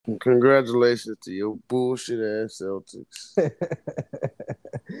Congratulations to your bullshit ass Celtics.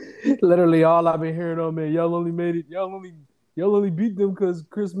 Literally, all I've been hearing on, man, y'all only made it. Y'all only beat them because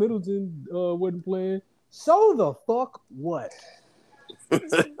Chris Middleton wasn't playing. So the fuck what?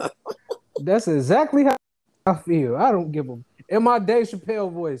 That's exactly how I feel. I don't give a. In my Dave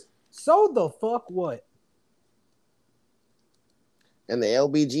Chappelle voice. So the fuck what? In the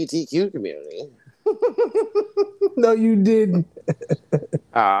LBGTQ community. No, you didn't.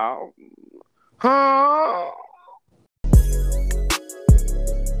 Oh. Huh?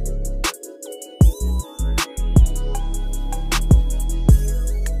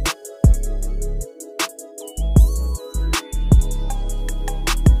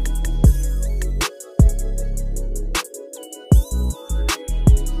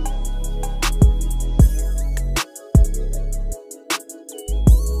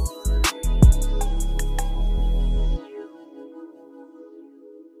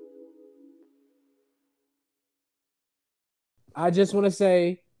 I just want to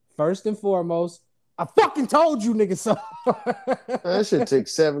say, first and foremost, I fucking told you, nigga. So That shit took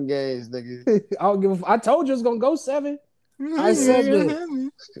 7 games, nigga. I don't give a. I told you it was gonna go 7. I said that.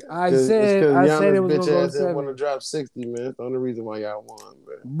 I said it was gonna go 7. Want to drop 60, man. That's the only reason why y'all won,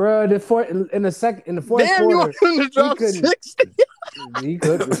 bro. In the fourth quarter, you want him to drop 60? He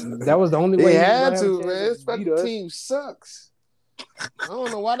could. That was the only way he had to, man. This fucking team sucks. I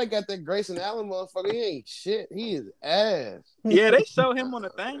don't know why they got that Grayson Allen motherfucker. He ain't shit. He is ass. Yeah, they show him on the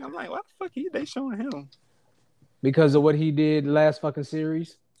thing. I'm like, what the fuck they showing him? Because of what he did last fucking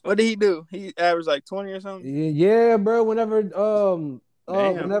series. What did he do? He averaged like 20 or something? Yeah, bro. Whenever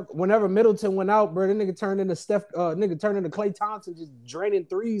Middleton went out, bro, the nigga turned into Klay Thompson, just draining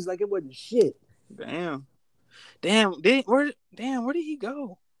threes like it wasn't shit. Damn. Where did he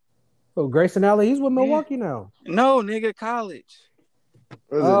go? Oh, Grayson Allen, he's with Milwaukee now. No, nigga, college.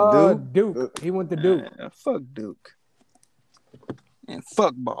 Duke. He went to Duke. Fuck Duke. And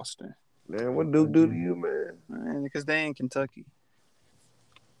fuck Boston. Man, what Duke do to you, man? Because they in Kentucky.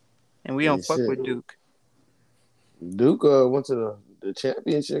 And we don't fuck with Duke. Duke went to the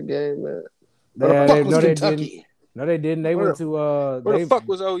championship game, man. Kentucky? No, they didn't. They went to where the fuck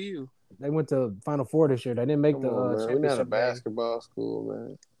was OU? They went to Final Four this year. They didn't make championship. We're not a basketball school,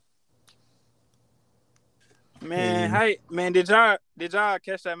 man. Man, did y'all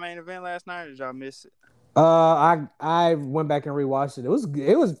catch that main event last night, or did y'all miss it? I went back and rewatched it.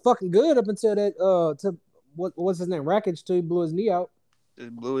 It was fucking good up until that what's his name? Rakic till he blew his knee out.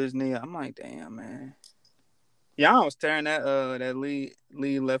 Just blew his knee out. I'm like, damn, man. Y'all was tearing that lead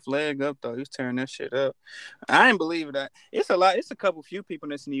left leg up though. He was tearing that shit up. I ain't believe that. It's a few people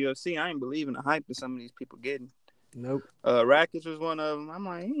that's in the UFC. I ain't believing the hype that some of these people getting. Nope. Rakic was one of them. I'm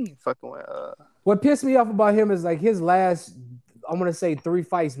like, he ain't fucking with. What pissed me off about him is like his last, I'm gonna say 3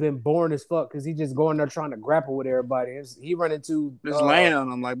 fights been boring as fuck because he just going there trying to grapple with everybody. He run into just laying on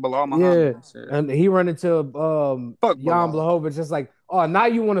them like Bilal Muhammad. Yeah, and he run into Jan Blachowicz just like, oh, now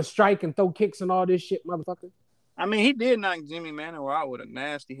you want to strike and throw kicks and all this shit, motherfucker. I mean, he did knock Jimmy Manuel out with a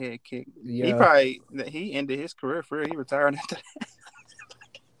nasty head kick. Yeah. He ended his career for real. He retired after that.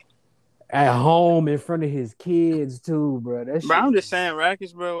 At home in front of his kids too, bro. I'm just saying,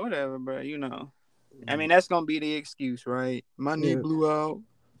 Rakic, bro, whatever, bro. You know, I mean, that's gonna be the excuse, right? My knee blew out.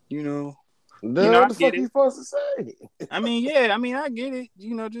 You know, what the fuck you supposed to say? I mean, I get it.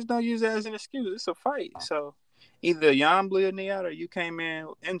 You know, just don't use that as an excuse. It's a fight, so either Jan blew your knee out or you came in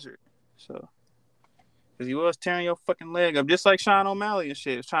injured. So, because he was tearing your fucking leg up, just like Sean O'Malley and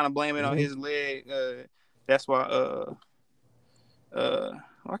shit. Was trying to blame it on his leg. That's why.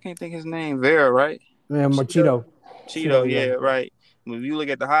 I can't think his name. Vera, right? Yeah, Cheeto, yeah, right. When you look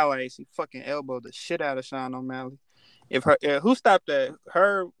at the highlights, he fucking elbowed the shit out of Sean O'Malley. Who stopped that?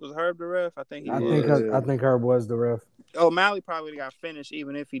 Herb the ref? I think Herb was the ref. O'Malley probably got finished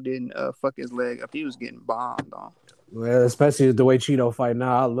even if he didn't fuck his leg up. He was getting bombed on. Well, especially the way Cheeto fight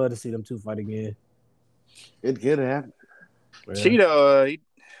now. I'd love to see them two fight again. It could happen. Yeah. Cheeto,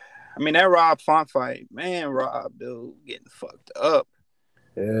 that Rob Font fight, man, Rob, dude, getting fucked up.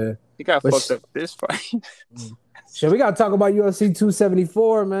 Yeah, he got fucked up this fight. Shit, we gotta talk about UFC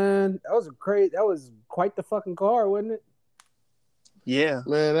 274, man. That was quite the fucking card, wasn't it? Yeah,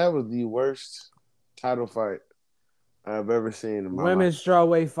 man, that was the worst title fight I've ever seen in my women's life.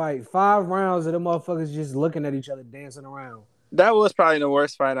 strawweight fight. 5 rounds of them motherfuckers just looking at each other, dancing around. That was probably the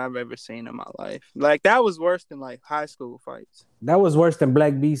worst fight I've ever seen in my life. Like, that was worse than, like, high school fights. That was worse than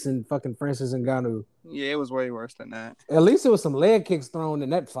Black Beast and fucking Francis Ngannou. Yeah, it was way worse than that. At least it was some leg kicks thrown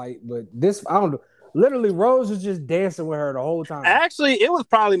in that fight. But this, I don't know. Literally, Rose was just dancing with her the whole time. Actually, it was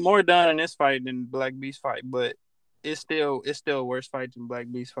probably more done in this fight than Black Beast fight. But it's still a worse fight than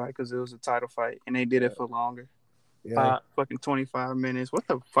Black Beast fight because it was a title fight and they did it for longer. Yeah. Fucking 25 minutes. What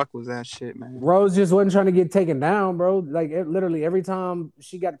the fuck was that shit, man? Rose just wasn't trying to get taken down, bro. Like literally every time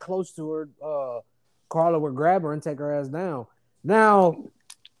she got close to her, Carla would grab her and take her ass down. Now,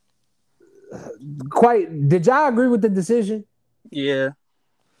 did y'all agree with the decision? Yeah.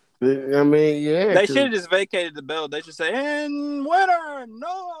 I mean, yeah. They should have just vacated the belt. They should say, and winner,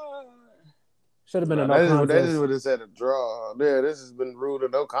 no. Should have been a no contest. They just would have said a draw. Yeah, this has been ruled a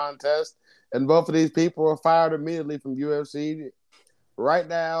no contest. And both of these people are fired immediately from UFC right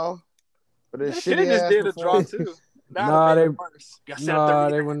now. But they should have just did a draw too. They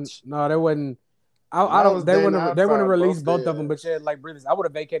wouldn't. No, they wouldn't. They wouldn't release both of them. But yeah, like brothers, I would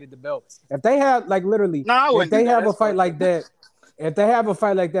have vacated the belt if they had like literally. If they have a fight like that,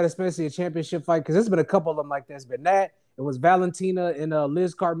 especially a championship fight, because there's been a couple of them like that. It's been that. It was Valentina and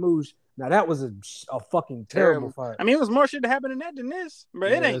Liz Carmouche. Now that was a fucking terrible fight. I mean, it was more shit to happen than this, bro.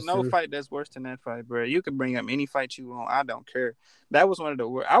 It ain't no fight that's worse than that fight, bro. You can bring up any fight you want. I don't care. That was one of the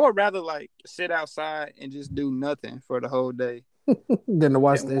worst. I would rather like sit outside and just do nothing for the whole day than to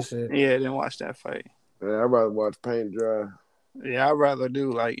watch that shit. Yeah, than watch that fight. Yeah, I'd rather watch paint dry. Yeah, I'd rather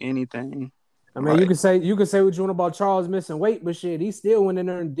do like anything. I mean, you can say what you want about Charles missing weight, but shit, he still went in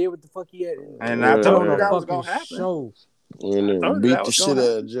there and did what the fuck he had. And I told you that was gonna happen. Show. And beat the shit out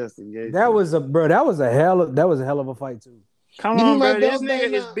of Justin Gaethje. That was a hell of a fight too. Come on, bro. This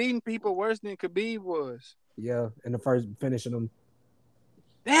nigga is beating people worse than Khabib was. Yeah, in the first finishing them.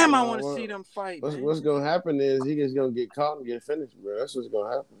 Damn, I want to see them fight. What's gonna happen is he just gonna get caught and get finished, bro. That's what's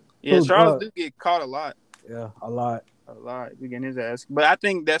gonna happen. Yeah, Charles do get caught a lot. Yeah, a lot. He getting his ass. But I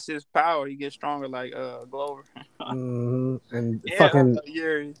think that's his power. He gets stronger like Glover. And yeah, fucking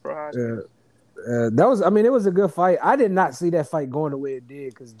that was. I mean, it was a good fight. I did not see that fight going the way it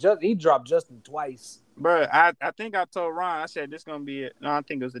did because he dropped Justin twice. Bro, I think I told Ron. I said this gonna be no. I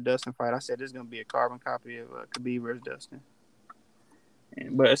think it was the Dustin fight. I said this is gonna be a carbon copy of Khabib versus Dustin.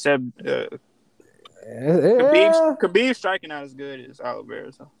 But except Khabib striking out as good as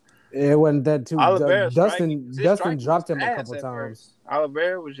Oliveira. So. It wasn't that too. Dustin dropped him a couple times.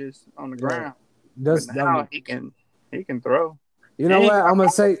 Oliveira was just on the ground. Now he can throw. You know what? I'm gonna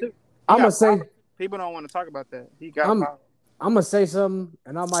say. People don't want to talk about that. He got power. I'm gonna say something,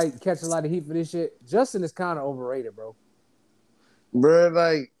 and I might catch a lot of heat for this shit. Justin is kind of overrated, bro. Bro,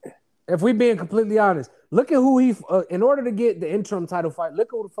 like, if we being completely honest, look at who he. In order to get the interim title fight, look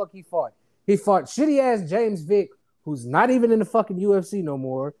at who the fuck he fought. He fought shitty ass James Vick, who's not even in the fucking UFC no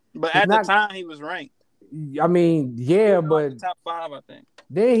more. But at the time, he was ranked. I mean, yeah, but top 5, I think.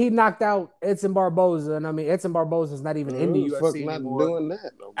 Then he knocked out Edson Barboza, and I mean, Edson Barboza's not even in the UFC anymore. Doing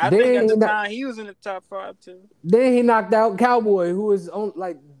that, though. I think at the time he was in the top 5 too. Then he knocked out Cowboy, who was on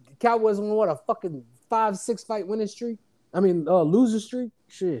Cowboy's on a fucking 5-6 fight winning streak. I mean, loser streak.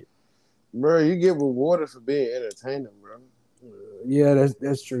 Shit, bro, you get rewarded for being entertaining, bro. Yeah,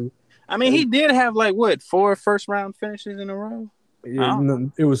 that's true. I mean, he did have 4 first round finishes in a row. Yeah,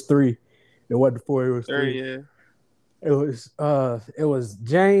 it was 3. It wasn't 4. It was 3. Yeah. It was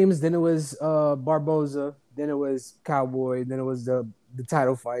James, then it was Barboza, then it was Cowboy, then it was the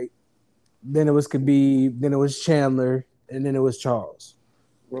title fight, then it was Khabib, then it was Chandler, and then it was Charles.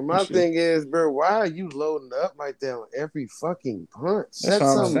 Well, my thing is, bro, why are you loading up like that on every fucking punch? Set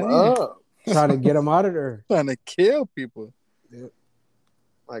something up. Trying to get them out of there. Trying to kill people. Yeah.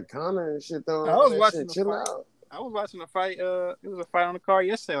 Like Connor and shit though. I was watching the fight. It was a fight on the card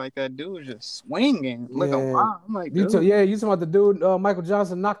yesterday. Like that dude was just swinging. Looking wild. I'm like, you talking about the dude Michael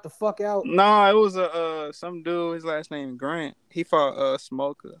Johnson knocked the fuck out? No, it was some dude. His last name Grant. He fought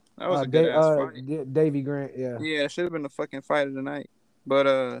Smoker. That was a good ass fight. Davey Grant. Yeah. Yeah, it should have been the fucking fight of the night.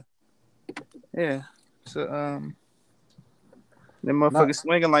 But yeah. So them motherfuckers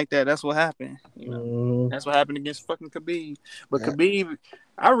swinging like that. That's what happened. You know, that's what happened against fucking Khabib. But Khabib,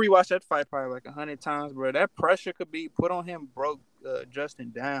 I rewatched that fight probably 100 times, bro. That pressure Khabib put on him broke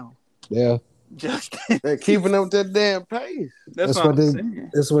Justin down. Yeah, Justin. They're keeping up that damn pace. That's what I'm saying.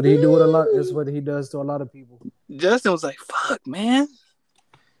 That's what he do with a lot. That's what he does to a lot of people. Justin was like, "Fuck, man."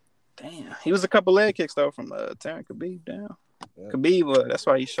 Damn, he was a couple leg kicks though from tearing Khabib down. Yeah. Khabib, that's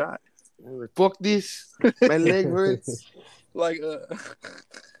why he shot. Fuck this, my leg hurts.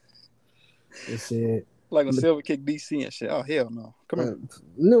 Shit. Like a silver kick DC and shit. Oh hell no! Come on.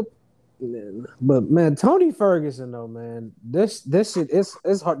 Nope. But man, Tony Ferguson though, man, this shit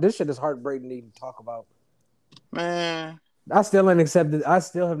is hard. This shit is heartbreaking to even talk about. Man, I still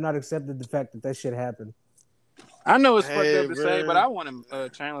have not accepted the fact that shit happened. I know it's fucked up to say, but I want him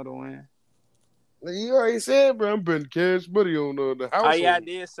Chandler to win. You already said, bro, I'm putting cash money on the house. Oh yeah, I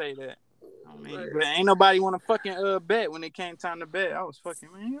did say that. But ain't nobody want to fucking bet when it came time to bet. I was fucking,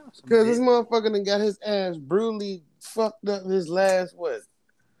 man. Because this motherfucker done got his ass brutally fucked up his last,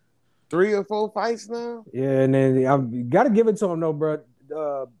 3 or 4 fights now? Yeah, and then I got to give it to him, though, bro.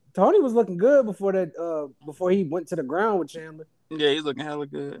 Tony was looking good before before he went to the ground with Chandler. Yeah, he's looking hella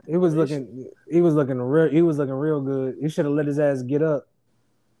good. He was looking real good. He should have let his ass get up.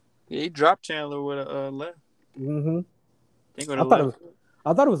 Yeah, he dropped Chandler with a left. Mm-hmm. I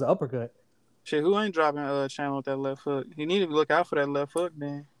thought it was an uppercut. Shit, who ain't dropping Chandler with that left hook? He needed to look out for that left hook,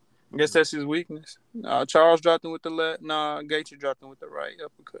 then. I guess that's his weakness. Charles dropped him with the left. Gaethje dropped him with the right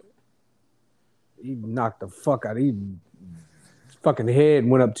uppercut. He knocked the fuck out. His fucking head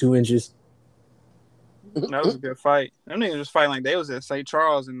went up 2 inches. That was a good fight. Them niggas was fighting like they was at St.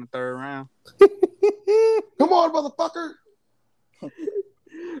 Charles in the 3rd round. Come on, motherfucker.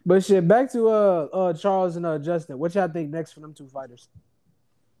 But shit, back to Charles and Justin. What y'all think next for them 2 fighters?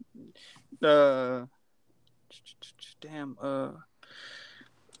 I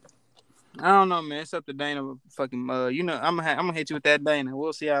don't know, man. It's up to Dana. Fucking, I'm gonna hit you with that Dana.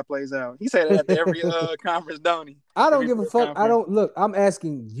 We'll see how it plays out. He said that after every conference, don't he? I don't give a fuck. I don't look. I'm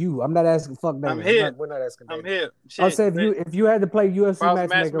asking you. I'm not asking fuck Dana. I'm here. We're not asking Dana. I'm here. I'll say if you had to play UFC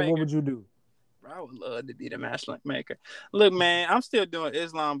matchmaker, what would you do? I would love to be the matchmaker. Look, man, I'm still doing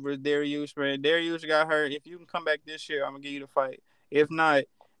Islam versus Dariush, man. Dariush got hurt. If you can come back this year, I'm gonna give you the fight. If not,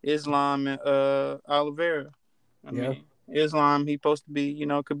 Islam and Oliveira. I mean, Islam, he supposed to be,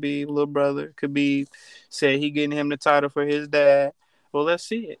 could be little brother, could be said he getting him the title for his dad. Well, let's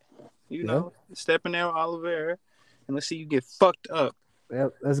see it. Step in there with Oliveira, and let's see you get fucked up.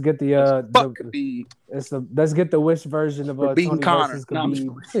 Yep, let's get let's get the wish version of beating Tony Connor. versus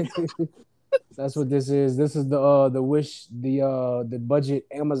Khabib. That's what this is. This is the wish, the budget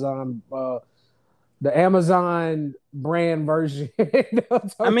Amazon, the Amazon brand version.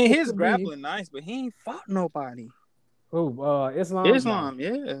 I mean, his grappling nice, but he ain't fought nobody. Who? Islam. Islam,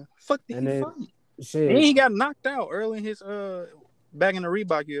 yeah. Fuck did he fight? Shit. He got knocked out early in his back in the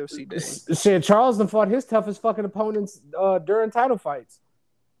Reebok UFC days. Shit, Charles fought his toughest fucking opponents during title fights.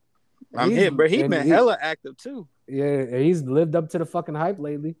 I'm here, bro. He's been hella active too. Yeah, he's lived up to the fucking hype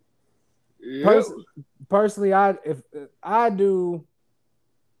lately. Yep. Personally, I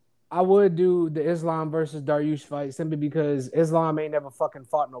would do the Islam versus Dariush fight simply because Islam ain't never fucking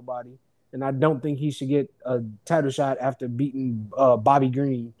fought nobody, and I don't think he should get a title shot after beating Bobby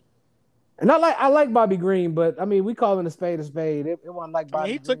Green. And I like Bobby Green, but I mean we call him a spade a spade. It wasn't like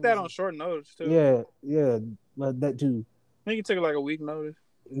Bobby. He Green took that on short notice too. Yeah, but that too. I think he took it like a week notice.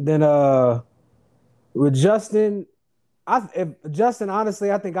 Then with Justin.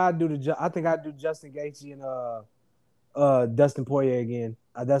 Honestly, I think I'd do Justin Gaethje and Dustin Poirier again.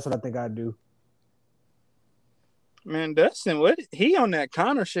 That's what I think I'd do. Man, Dustin, what he on that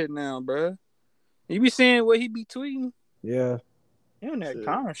Connor shit now, bro? You be seeing what he be tweeting? Yeah, he on that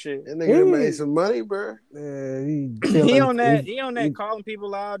Connor shit. That nigga made some money, bro. Yeah, he on that calling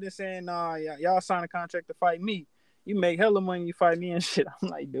people out and saying, "Nah, y'all signed a contract to fight me. You make hella money, you fight me and shit." I'm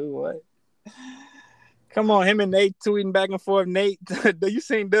like, dude, what? Come on, him and Nate tweeting back and forth. Nate, you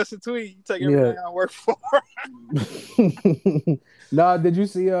seen Dustin tweet? You take everything I work for. No, did you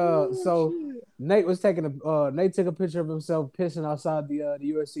see? So Nate was Nate took a picture of himself pissing outside the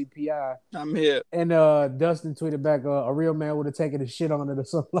UFC PI. I'm here. And Dustin tweeted back, a real man would have taken a shit on it or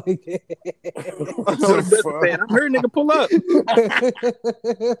something like that. I heard nigga pull up.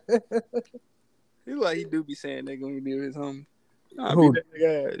 He like he do be saying nigga when he be with his homie.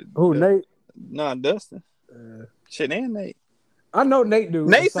 Who Nate? Nah, Dustin. Shit, and Nate. I know Nate do.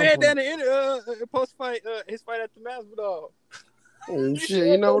 Nate said that in post fight, his fight at the Masvidal. Oh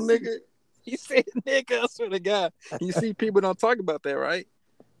shit, nigga. He said, "Nigga, I swear to God." You see, people don't talk about that, right?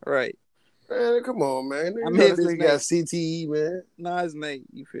 Right. Man, come on, man. This nigga got CTE, man. Nah, it's Nate.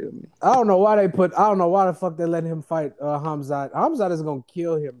 You feel me? I don't know why the fuck they let him fight Hamzat. Hamzat is gonna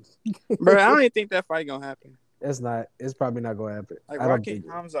kill him. Bro, I don't even think that fight gonna happen. It's not. It's probably not gonna happen. Like, why can't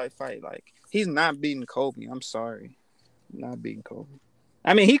Hamzat fight? Like, he's not beating Kobe. I'm sorry, not beating Kobe.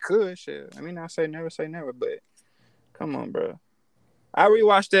 I mean, he could. Shit. I mean, I say never, but come on, bro. I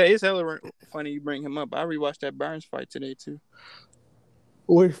rewatched that. It's hella funny you bring him up. I rewatched that Burns fight today too.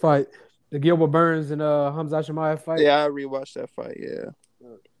 Which fight? The Gilbert Burns and Hamzat Chimaev fight? Yeah, I rewatched that fight, yeah.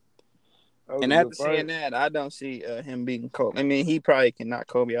 And after seeing that, I don't see him beating Kobe. I mean, he probably can knock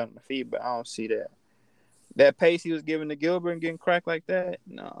Kobe out on the feet, but I don't see that. That pace he was giving to Gilbert and getting cracked like that,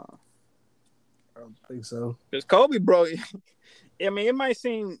 no. I don't think so. Because Kobe, bro, I mean, it might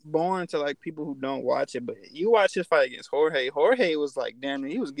seem boring to, like, people who don't watch it, but you watch his fight against Jorge. Jorge was like, damn,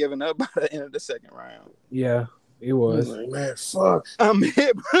 he was giving up by the end of the second round. Yeah. He was. Like, man, fuck. I'm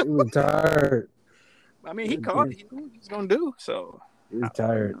hit, bro. He was tired. I mean, he called. He knew what he was gonna do. So he's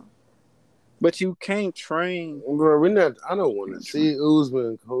tired. But you can't train, bro. I don't want to see Usman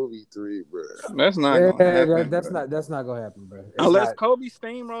and Kobe 3, bro. That's not gonna happen. That's not gonna happen, bro. Unless Kobe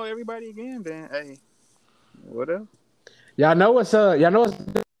steamroll everybody again, then hey, whatever. Y'all know what's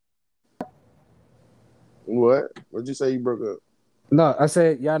What? What'd you say? You broke up? No, I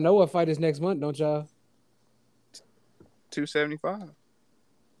said y'all know what fight is next month, don't y'all? 275.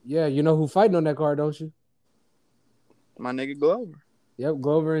 Yeah, you know who fighting on that card, don't you? My nigga Glover. Yep,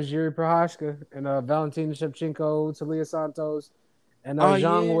 Glover and Jiri Prochazka and Valentina Shevchenko, Talia Santos, and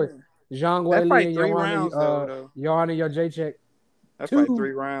Zhang Weili and Joanna Jacek. That's like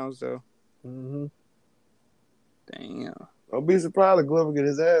 3 rounds though. Mm-hmm. Damn. Don't be surprised if Glover get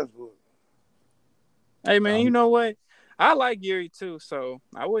his ass whooped. Hey man, you know what? I like Yuri too, so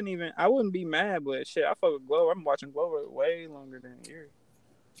I wouldn't be mad, but shit, I fuck with Glover. I'm watching Glover way longer than Yuri.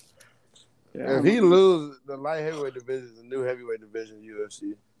 Yeah, if he lose the light heavyweight division, is the new heavyweight division in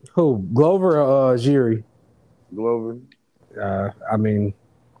UFC. Who? Glover or Jiri? Glover. I mean,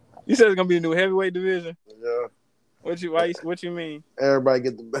 you said it's gonna be a new heavyweight division. Yeah. What you mean? Everybody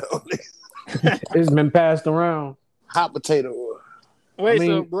get the belt. It's been passed around. Hot potato. Wait,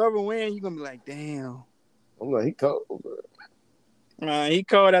 so if Glover win, you gonna be like, damn. I'm like, he cold, bro. He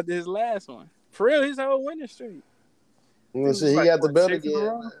cold after his last one. For real, his whole winning streak. He got the belt again,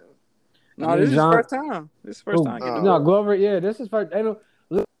 man. No, this is his first time. No, Glover, yeah, this is first. The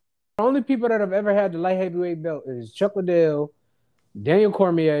only people that have ever had the light heavyweight belt is Chuck Liddell, Daniel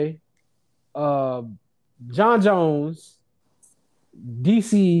Cormier, John Jones,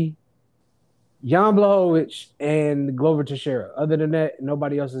 DC, Jan Blachowicz, and Glover Teixeira. Other than that,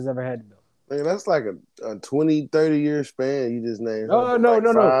 nobody else has ever had the belt. Man, that's like a 20, 30-year span you just named.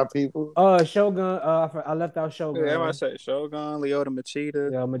 No. 5 people. Shogun. I left out Shogun. Yeah, I say Shogun, Lyoto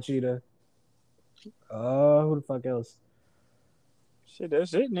Machida. Yeah, Machida. Who the fuck else? Shit,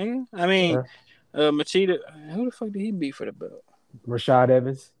 that's it, nigga. I mean, Machida. Who the fuck did he beat for the belt? Rashad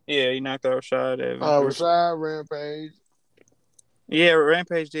Evans. Yeah, he knocked out Rashad Evans. Rashad, Rampage. Yeah,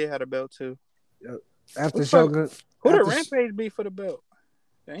 Rampage did have a belt too. After Shogun. Who did Rampage beat for the belt?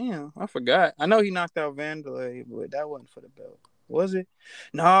 Damn, I forgot. I know he knocked out Vandalay, but that wasn't for the belt. Was it?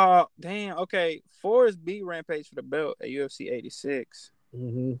 No, damn. Okay, Forrest beat Rampage for the belt at UFC 86.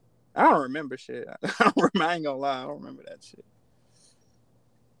 Mm-hmm. I don't remember shit. I ain't gonna lie. I don't remember that shit.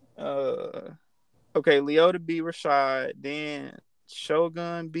 Okay, Lyoto beat Rashad. Then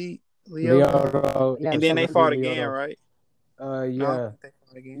Shogun beat Lyoto. And then they fought again, right? Yeah.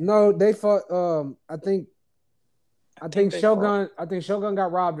 No, they fought. I think Shogun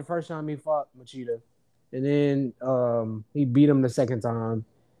got robbed the first time he fought Machida, and then he beat him the second time.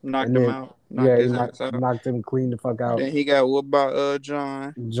 Knocked him out. Knocked him clean the fuck out. Then he got whooped by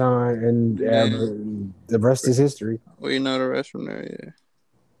John. And the rest is history. Well, you know the rest from there, yeah.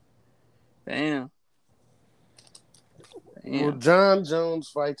 Damn. Well, John Jones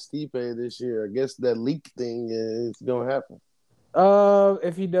fights Stipe this year. I guess that leak thing is gonna happen.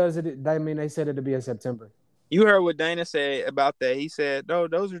 If he does it, I mean, they said it'll be in September. You heard what Dana said about that. He said, "No,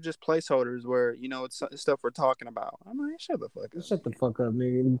 those are just placeholders where it's stuff we're talking about." I'm like, "Shut the fuck up." Shut the fuck up,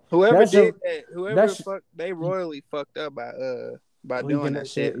 nigga. Whoever did that, they royally fucked up by doing that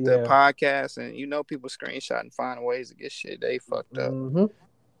shit. Yeah. The podcast and people screenshot and find ways to get shit. They fucked up. Mm-hmm.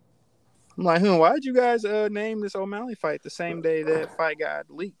 I'm like, why'd you guys name this O'Malley fight the same day that fight got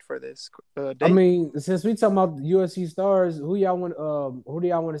leaked for this date? I mean, since we talking about UFC stars, who do y'all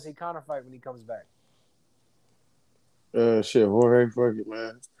want to see Conor fight when he comes back? Shit, Jorge, fuck it,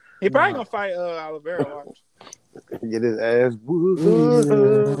 man. He probably gonna fight Oliveira. Watch. Get his ass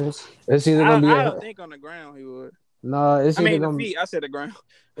whooped. It's either gonna be. I don't think on the ground he would. No, it's either gonna be. I said the ground.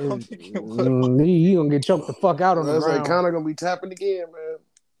 He gonna get choked the fuck out on the ground. Conor gonna be tapping again, man.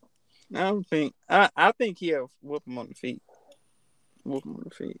 I think he'll whoop him on the feet.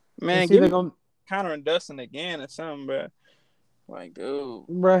 Man, give me Conor and Dustin again or something, bro. Like, dude,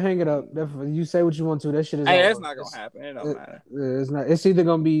 bro, hang it up. You say what you want to. That shit is. Hey, that's not gonna happen. It don't matter. It's not. It's either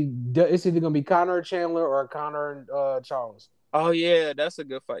gonna be Conor Chandler or Conor and Charles. Oh yeah, that's a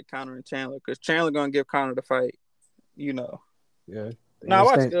good fight, Conor and Chandler, because Chandler gonna give Conor the fight. Yeah. Now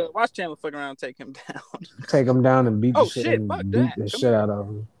watch Chandler fuck around, and take him down. Take him down and beat the shit out of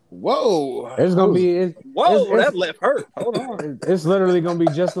him. Whoa! It's gonna be. That left hurt. Hold on. It's literally gonna be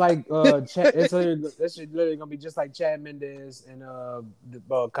just like it's literally gonna be just like Chad Mendes and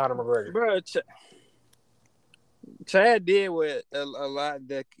Conor McGregor. Bro, Chad did what a lot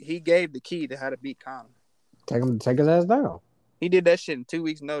that he gave the key to how to beat Conor. Take his ass down. He did that shit in 2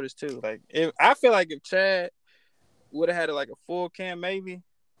 weeks' notice too. Like, I feel like if Chad would have had like a full camp maybe.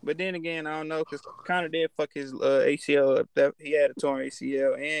 But then again, I don't know because Conor did fuck his ACL up. That he had a torn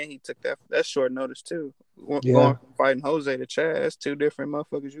ACL and he took that's short notice too. Going from fighting Jose to Chad, that's two different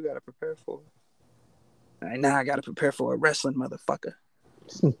motherfuckers you got to prepare for. Right now, I got to prepare for a wrestling motherfucker.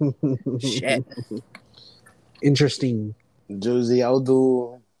 Shit. Interesting. Josie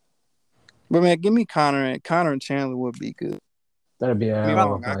Aldo. But man, give me Conor and Chandler would be good. That'd be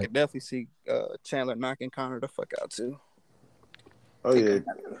I could definitely see Chandler knocking Conor the fuck out too. Oh yeah.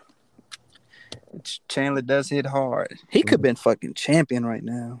 Chandler does hit hard. He could have been fucking champion right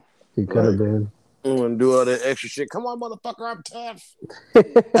now. He could have been. I'm gonna do all that extra shit. Come on, motherfucker, I'm tough.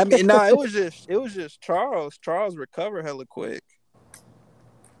 I mean, it was just Charles. Charles recovered hella quick.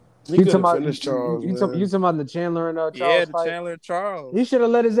 You talking about Charles? You talking about the Chandler and Charles? Yeah, the fight? Chandler and Charles. He should have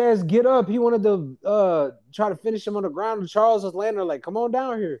let his ass get up. He wanted to try to finish him on the ground. And Charles was landing like, "Come on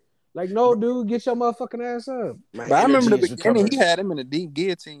down here." Like, no, dude, get your motherfucking ass up. But I remember the beginning. He had him in a deep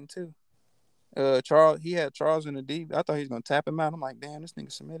guillotine too. He had Charles in the deep. I thought he was gonna tap him out. I'm like, damn, this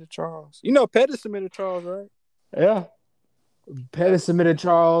nigga submitted Charles. You know, Pettis submitted Charles, right? Yeah. Pettis submitted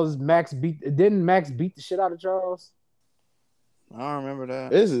Charles. Didn't Max beat the shit out of Charles? I don't remember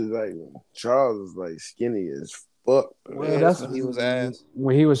that. This is like Charles is like skinny as fuck. Well, that's when he was ass.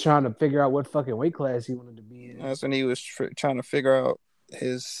 When he was trying to figure out what fucking weight class he wanted to be in. That's when he was trying to figure out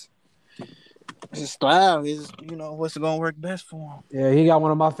his style, what's going to work best for him. Yeah, he got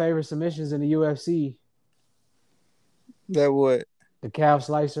one of my favorite submissions in the UFC. That what? The calf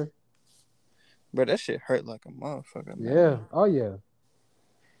slicer. But that shit hurt like a motherfucker. Man. Yeah. Oh yeah.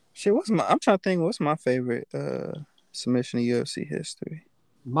 Shit, I'm trying to think. What's my favorite submission in UFC history?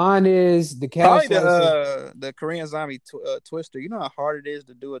 Mine is the calf slicer. The Korean Zombie twister. You know how hard it is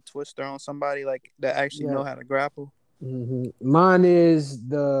to do a twister on somebody like that actually know how to grapple. Mm-hmm. Mine is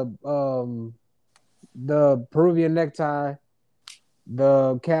the Peruvian necktie,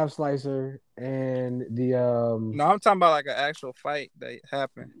 the calf slicer, and the No, I'm talking about like an actual fight that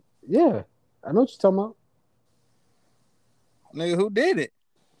happened. Yeah, I know what you're talking about. Nigga, who did it?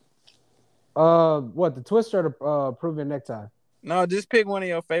 What, the twister or the Peruvian necktie? No, just pick one of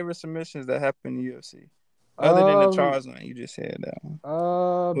your favorite submissions that happened in UFC. Other than the Charles one, you just said that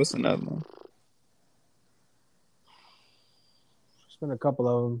one. What's another one? There's been a couple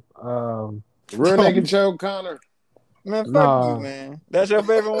of them. Rear naked choke, Conor. Man, fuck you, man. That's your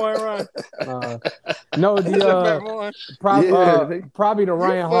favorite one, Ryan? No, probably the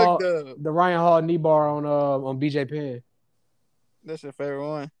Ryan Hall knee bar on BJ Penn. That's your favorite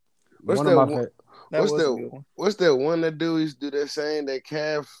one. What's that one that dude used to do that saying that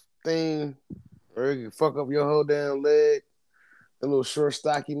calf thing where you can fuck up your whole damn leg? That little short,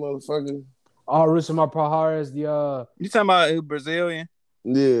 stocky motherfucker. Oh, Rusamar Pahares, you talking about Brazilian?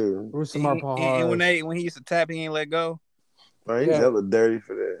 Yeah. Rusamar Pahares. And when he used to tap, he ain't let go. Oh, he's hella dirty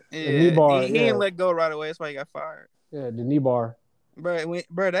for that. Yeah, the knee bar, he didn't let go right away. That's why he got fired. Yeah, the knee bar. Bro,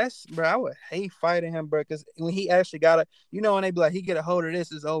 I would hate fighting him, bro, because when he actually got it, when they be like, he get a hold of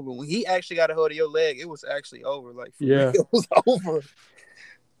this, it's over. When he actually got a hold of your leg, it was actually over. Like, it was over.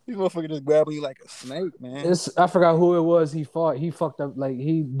 These motherfuckers just grabbing you like a snake, man. I forgot who it was he fought. He fucked up. Like,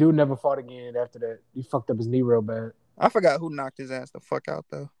 dude never fought again after that. He fucked up his knee real bad. I forgot who knocked his ass the fuck out,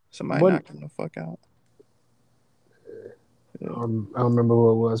 though. Somebody knocked him the fuck out. I don't remember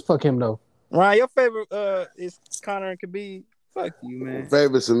who it was. Fuck him, though. Ryan, your favorite is Conor and Khabib? Fuck you, man.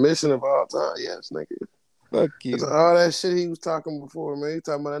 Favorite submission of all time? Yes, nigga. Fuck you. That's all that shit he was talking before, man. He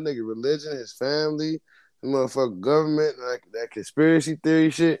talking about that nigga religion, his family, the motherfucking government, like that conspiracy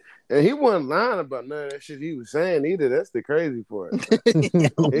theory shit. And he wasn't lying about none of that shit he was saying either. That's the crazy part.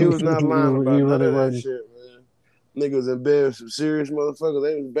 He was not lying about none of that shit, man. Nigga was in bed with some serious motherfuckers.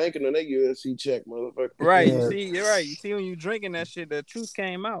 They was banking on that UFC check, motherfucker. Right. Yeah. You're right. You see when you drinking that shit, the truth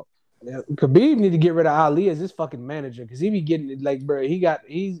came out. Yeah, Khabib need to get rid of Ali as his fucking manager because he be getting like, bro.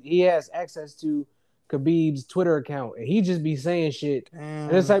 He has access to Khabib's Twitter account and he just be saying shit.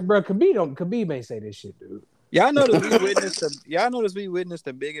 And it's like, bro, Khabib ain't say this shit, dude. Y'all notice we witnessed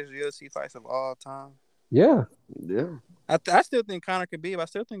the biggest UFC fights of all time. Yeah. I still think Conor Khabib. I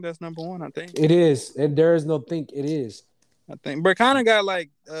still think that's number one. I think it is, and there is no think it is. I think, but Conor got like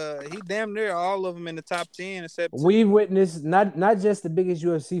he damn near all of them in the top 10 except we've witnessed not just the biggest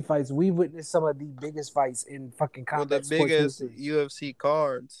UFC fights. We've witnessed some of the biggest fights in fucking combat. The biggest UFC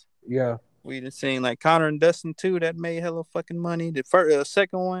cards. Yeah, we done seen like Conor and Dustin 2 that made hella fucking money. The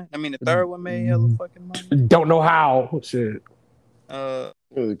second one, the third one made hella fucking money. Don't know how. Shit.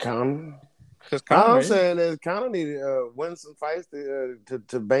 Conor. All I'm saying is Conor needed to win some fights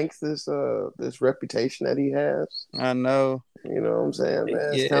to bank this reputation that he has. I know. You know what I'm saying,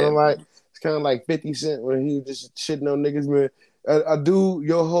 man? It's kind of kind of like 50 Cent when he just shitting on niggas, man. I do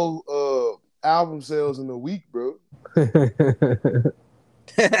your whole album sales in a week, bro. So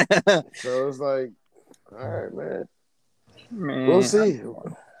it's like, all right, man. We'll see.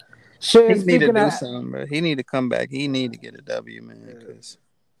 Shit, he need to do something, bro. He need to come back. He need to get a W, man. Because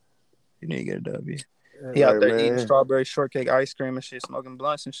he need to get a W. He out there eating strawberry shortcake ice cream and shit, smoking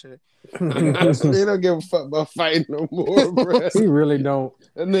blunts and shit. He don't give a fuck about fighting no more, bro. He really don't.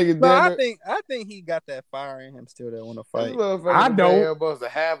 That nigga. No, I think he got that fire in him still that want to fight. I don't. About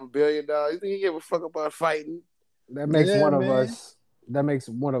 $500 million. You think he give a fuck about fighting? That makes one of us. That makes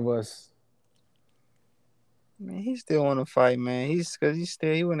one of us. Man, he still want to fight, man. He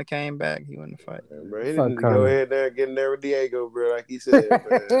wouldn't have came back. He wouldn't fight. Yeah, bro, he didn't go ahead there and get in there with Diego, bro, like he said.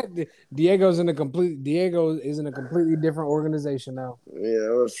 Man. Diego is in a completely different organization now.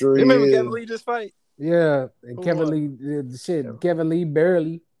 Yeah, I'm sure. You remember Kevin Lee just fight? Yeah, and Kevin Lee, Kevin Lee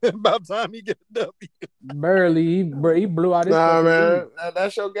barely. About time he get a W. Barely, he blew out his. Nah, man,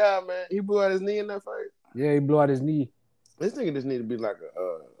 that's your guy, man. He blew out his knee in that fight. Yeah, he blew out his knee. This nigga just need to be like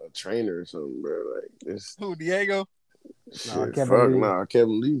a trainer or something, bro. Like this. Who, Diego? Shit,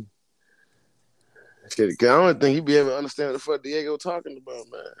 Kevin Lee. Shit, I don't think he'd be able to understand what the fuck Diego talking about,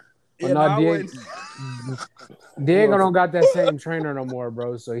 man. Yeah, Diego don't got that same trainer no more,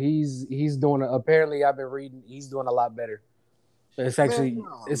 bro. So he's doing. Apparently, I've been reading. He's doing a lot better. It's actually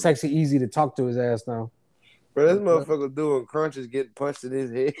easy to talk to his ass now. Bro, this motherfucker doing crunches, getting punched in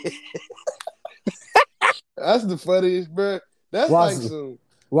his head. That's the funniest, bro. That's like some.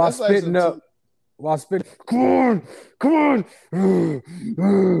 While spitting up. While spitting. Come on.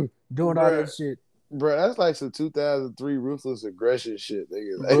 Doing all that shit. Bro, that's like some 2003 ruthless aggression shit.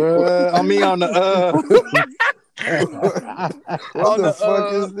 Bruh, I mean, on the what the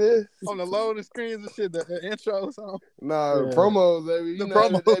fuck is this? On the loading screens and shit, the intros on. Nah, promos, baby. You know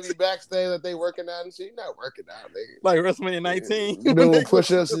promos. They be backstage that they working out and shit. You're not working out, nigga. Like WrestleMania 19. You doing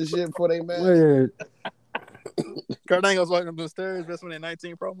push-ups and shit before they match. Kurt Angle's walking up the stairs, WrestleMania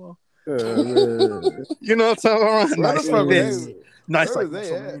 19 promo. You know what I'm talking about? Nice like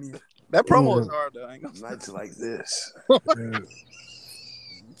WrestleMania. That promo is hard though. Nights like this.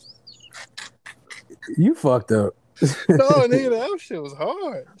 You fucked up. No, nigga, that shit was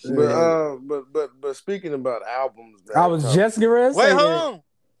hard. But speaking about albums, man, I was just gonna say. Wait,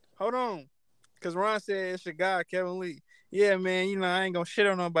 hold on, because Ron said it's your guy, Kevin Lee. Yeah, man. You know I ain't gonna shit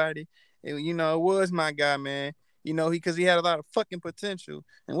on nobody. You know it was my guy, man. You know because he had a lot of fucking potential.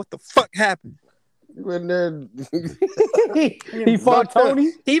 And what the fuck happened? He went there. He fought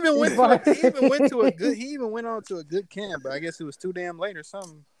Tony. He even went on to a good camp, but I guess it was too damn late or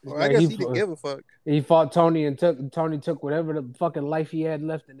something. Or I guess he didn't give a fuck. He fought Tony and Tony took whatever the fucking life he had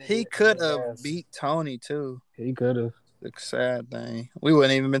left in it. He could have beat Tony too. He could have. The sad thing. We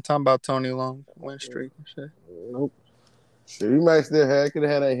wouldn't even been talking about Tony long win streak and shit. Nope. Shit, he might still could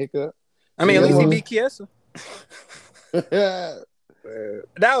have had that hiccup. I mean, at least he beat Chiesa. That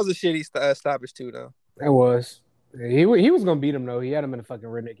was a shitty stoppage too, though. It was. He was gonna beat him though. He had him in a fucking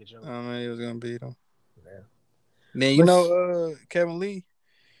rear naked choke. I mean, he was gonna beat him. Yeah. Then you know, Kevin Lee.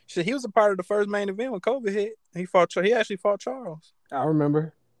 Shit, he was a part of the first main event when COVID hit. He actually fought Charles. I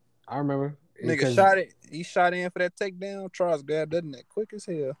remember. Nigga shot it. He shot in for that takedown. Charles grabbed that neck quick as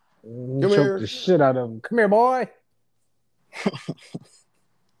hell. Choked the shit out of him. Come here, boy.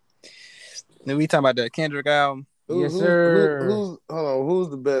 Then we talking about the Kendrick album. Yes, sir. Who's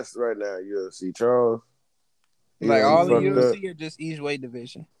the best right now? UFC, Charles. Like all the UFC or just each weight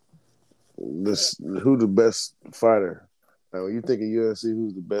division? Who the best fighter? Now, when you think of UFC,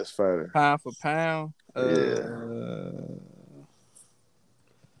 who's the best fighter? Pound for pound.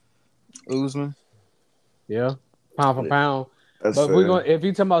 Usman. Yeah, pound for pound. That's but fair. If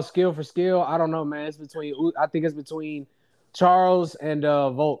you talking about skill for skill, I don't know, man. I think it's between Charles and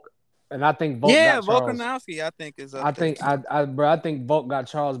Volk. And I think Volk got Charles. Volkanovski, I think is up I think Volk got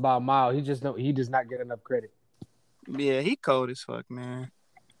Charles by a mile. He does not get enough credit. Yeah, he cold as fuck, man.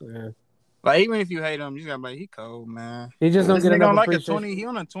 Yeah. Like even if you hate him, you gotta be like, he cold, man. He just don't get enough appreciation. He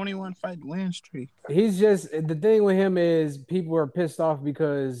on a 21 fight win streak. He's just the thing with him is people are pissed off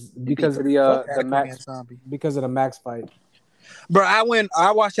because of the Max fight. Bro, I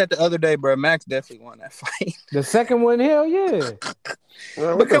watched that the other day, bro. Max definitely won that fight. The second one, hell yeah.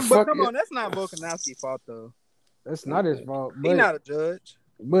 But come on, that's not Volkanovski's fault though. That's not his fault. He's not a judge.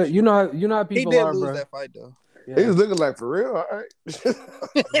 But you know how people are, bro. He did lose that fight though. Yeah. He was looking like for real, all right.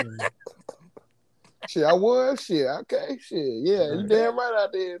 Shit, I won. Shit, okay. Shit, yeah, you damn right I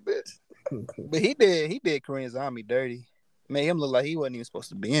did, bitch. But he did Korean Zombie dirty. Made him look like he wasn't even supposed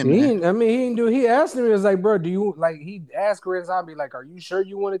to be in there. He asked him, he was like, bro, do you like? He asked Korean Zombie, like, are you sure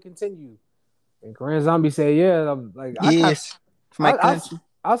you want to continue? And Korean Zombie said, "Yeah, like yes,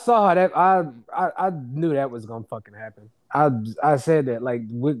 I saw how that I knew that was gonna fucking happen. I said that like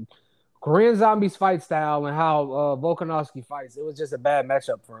with Korean Zombie's fight style and how Volkanovski fights, it was just a bad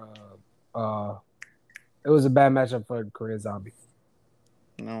matchup for it was a bad matchup for Korean Zombie.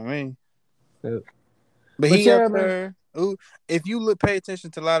 You know what I mean? But he up there. Ooh, if you pay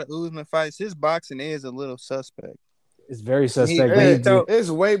attention to a lot of Usman fights, his boxing is a little suspect. It's very suspect. It's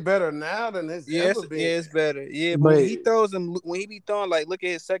way better now than it's ever been. Yeah, it's better. Yeah, but when he throws them, when he be throwing, like, look at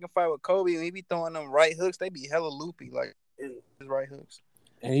his second fight with Kobe, when he be throwing them right hooks, they be hella loopy, like his right hooks.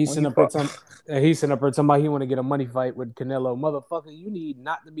 And he's sitting up there talking about he want to get a money fight with Canelo. Motherfucker, you need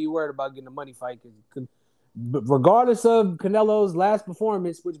not to be worried about getting a money fight. But regardless of Canelo's last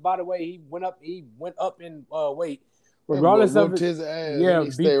performance, which by the way he went up in weight. Regardless of his ass, yeah,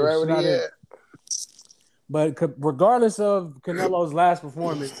 he stay right where he at. But regardless of Canelo's last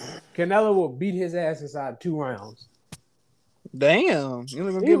performance, Canelo will beat his ass inside 2 rounds. Damn, you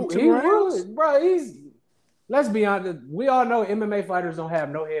gonna give him 2 rounds, bro? Let's be honest. We all know MMA fighters don't have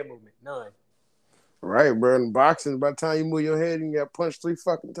no head movement, none. Right, bro. In boxing, by the time you move your head, you got punched 3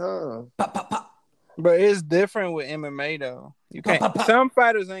 fucking times. Pop, pop, pop. But it's different with MMA though. You can't. Pop, pop, pop. Some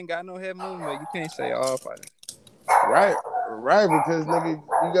fighters ain't got no head movement. You can't say all fighters. Right, because nigga,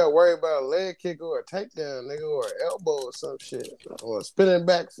 you got worried about a leg kick or a takedown, nigga, or an elbow or some shit, or a spinning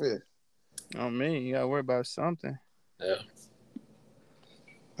back fist. I mean, you gotta worry about something. Yeah.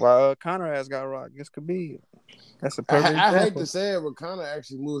 While Conor has got rocked against Khabib. That's a perfect I hate to say it, but Conor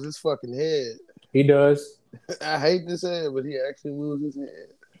actually moves his fucking head. He does. I hate to say it, but he actually moves his head.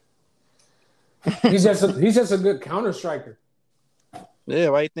 He's just a good counter striker. Yeah,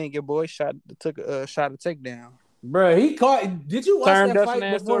 why you think your boy took a takedown? Bro, he caught. Did you watch that Dustin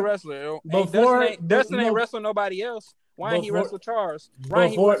fight before? To a wrestler. Dustin ain't wrestle nobody else. Why ain't he wrestle Charles? Why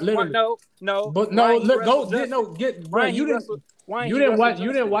ain't he wrestle? No. But no, look, get bro. You didn't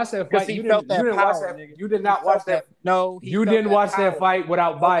watch that fight. You did not watch that. No, you didn't watch that fight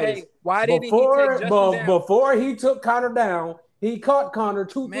without bias. Okay, why didn't he take Justin down? Before he took Conor down, he caught Conor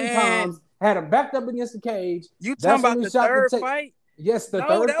 2-3 times, had him backed up against the cage. You talking about the third fight? Yes, the third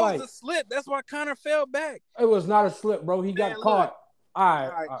fight. No, that was a slip. That's why Conor fell back. It was not a slip, bro. He got caught. All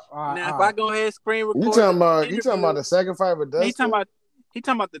right. Now, if I go ahead and screen record, you talking about the second fight with Dustin? He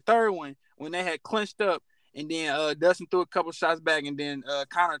talking about the third one when they had clinched up, and then Dustin threw a couple shots back, and then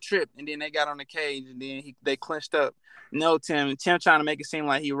Conor tripped, and then they got on the cage, and then they clinched up. No, Tim trying to make it seem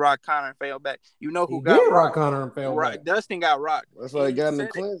like he rocked Conor and fell back. You know who got rocked? Conor and fell back. Dustin got rocked. That's why he got in the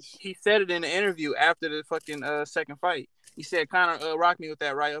clinch. He said it in the interview after the fucking second fight. He said Conor rocked me with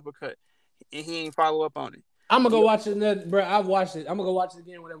that right uppercut, and he ain't follow up on it. I'm gonna go watch it, bro. I've watched it. I'm gonna go watch it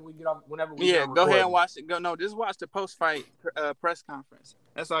again whenever we get off. Go ahead and watch it. Just watch the post-fight press conference.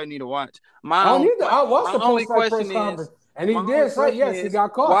 That's all you need to watch. I watched the post-fight press conference, and he did say yes, he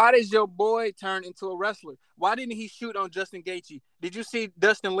got caught. Why did your boy turn into a wrestler? Why didn't he shoot on Justin Gaethje? Did you see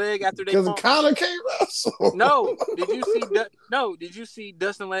Dustin leg after they fought? Because Conor can't wrestle. No. Did you see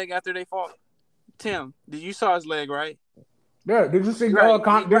Dustin leg after they fought? Tim, you saw his leg, right? Yeah. Did you see? Why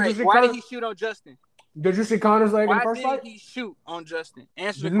did he shoot on Justin? Did you see Conor's leg in the first fight? Why did he shoot on Justin?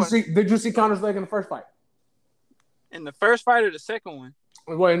 Answer the question. Did you see Conor's leg in the first fight? In the first fight or the second one?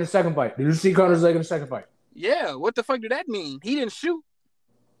 Wait, in the second fight. Did you see Conor's leg in the second fight? Yeah. What the fuck did that mean? He didn't shoot.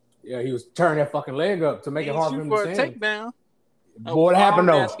 Yeah, he was turning that fucking leg up to make it hard for him to stand. For a takedown. What happened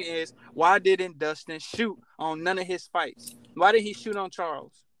though? Is why didn't Dustin shoot on none of his fights? Why did he shoot on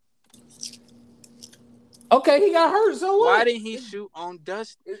Charles? Okay, he got hurt. So what? Why didn't he shoot on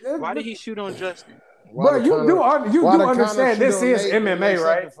Dustin? Why did he shoot on Justin? Bro, you do understand this is MMA,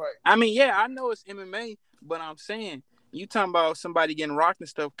 right? I mean, yeah, I know it's MMA, but I'm saying you talking about somebody getting rocked and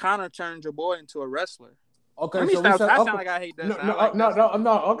stuff. Conor turned your boy into a wrestler. Okay, I sound like I hate Dustin.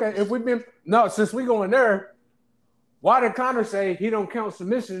 No. Okay, since we going there, why did Conor say he don't count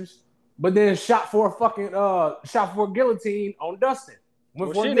submissions, but then shot for guillotine on Dustin?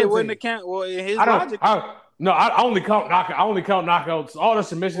 It wouldn't account. Well, in his logic. I only count knockouts. All the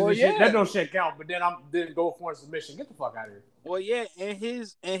submissions and shit. That don't shit count. But then I didn't go for a submission. Get the fuck out of here. Well, yeah. In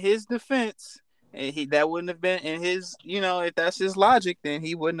his defense, that wouldn't have been in his. If that's his logic, then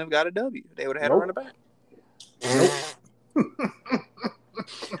he wouldn't have got a W. They would have had to run it back.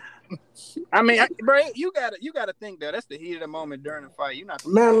 I mean, bro, you gotta think that that's the heat of the moment during the fight. You're not.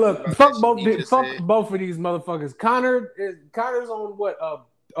 Man, look, fuck both of these motherfuckers. Conor's on what?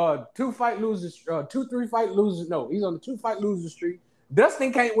 2 fight losers, 2-3 fight losers. No, he's on the 2 fight loser streak.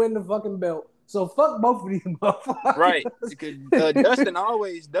 Dustin can't win the fucking belt, so fuck both of these motherfuckers. Right? Because Dustin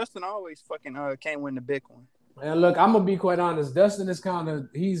always fucking can't win the big one. And look, I'm gonna be quite honest. Dustin is kind of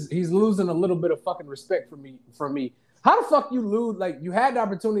he's losing a little bit of fucking respect from me. How the fuck you lose? Like you had the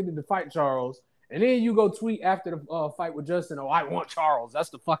opportunity to fight Charles, and then you go tweet after the fight with Justin. Oh, I want Charles.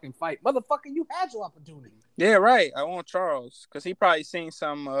 That's the fucking fight, motherfucker. You had your opportunity. Yeah, right. I want Charles because he probably seen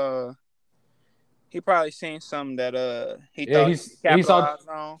some. He probably seen some that he thought he capitalized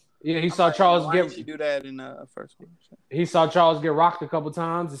on. Yeah, he saw Charles why didn't you do that in the first one? He saw Charles get rocked a couple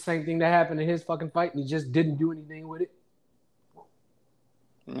times. The same thing that happened in his fucking fight, and he just didn't do anything with it.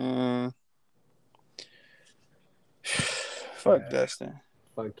 Fuck Dustin.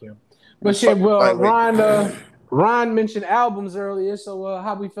 Fuck him. But shit, well, Ryan mentioned albums earlier, so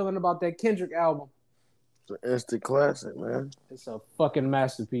how we feeling about that Kendrick album? It's an instant classic, man. It's a fucking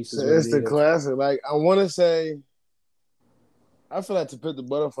masterpiece. It's an instant classic. Like, I want to say, I feel like To Pimp the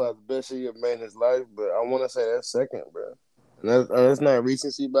Butterfly is the best shit he ever made in his life, but I want to say that's second, bro. And that's not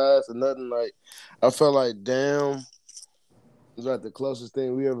recency bias or nothing. Like, I felt like, damn, it's like the closest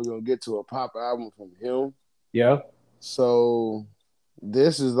thing we ever gonna get to a pop album from him. Yeah. So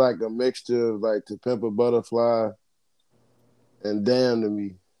this is like a mixture of like To Pimp a Butterfly and Damn to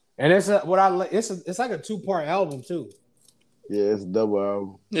me. And it's like a 2-part album too. Yeah, it's a double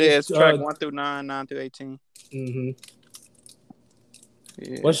album. Yeah, it's track 1 through 9, 9 through 18. Mm-hmm.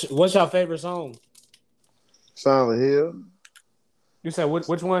 Yeah. What's your favorite song? Silent Hill. You said which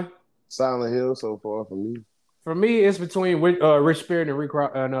one? Silent Hill so far for me. For me, it's between Rich Spirit and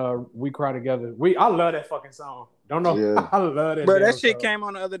We Cry Together. I love that fucking song. Don't know. Yeah. I love that. Bro, that shit came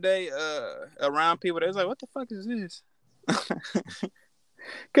on the other day around people. They was like, what the fuck is this?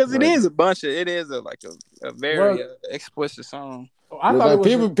 Because it is a very explicit song. I thought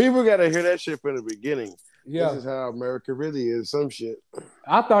like people got to hear that shit from the beginning. Yeah, this is how America really is. Some shit.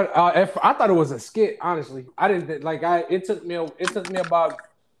 I thought it was a skit. Honestly, I didn't like. It took me about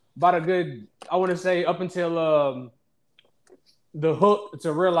a good. I want to say up until the hook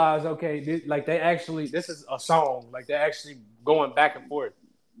to realize, okay, this is a song. Like they're actually going back and forth.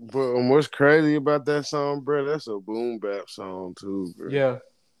 But what's crazy about that song, bro? That's a boom bap song too, bro. Yeah,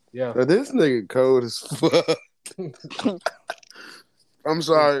 yeah. But this nigga cold as fuck. I'm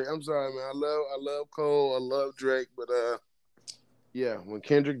sorry, man. I love Cole, I love Drake, but yeah, when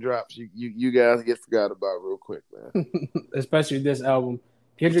Kendrick drops, you guys get forgot about real quick, man. Especially this album,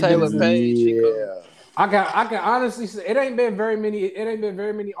 Kendrick Taylor Page. Yeah. I can honestly say it ain't been very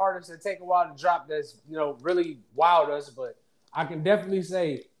many artists that take a while to drop that's really wowed us, but I can definitely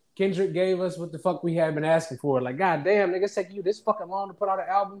say Kendrick gave us what the fuck we had been asking for. Like, god damn, nigga, it's taking you this fucking long to put out an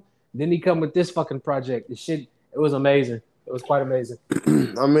album. Then he come with this fucking project. The shit, it was amazing. It was quite amazing.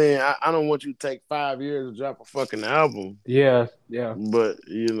 I mean, I don't want you to take 5 years to drop a fucking album. Yeah, yeah. But,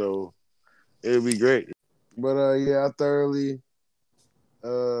 it'd be great. But, yeah, I thoroughly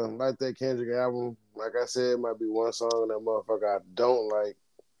like that Kendrick album. Like I said, it might be one song in that motherfucker I don't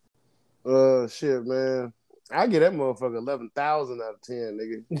like. Shit, man. I get that motherfucker 11,000 out of 10,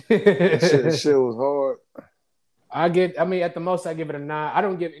 nigga. that shit was hard. At the most, I give it a 9. I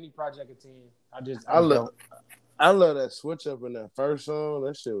don't give any project a 10. I love that switch up in that first song.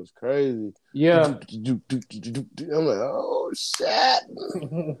 That shit was crazy. Yeah. I'm like, oh, shit.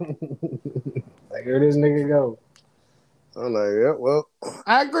 Like, here this nigga go. I'm like, yeah, well,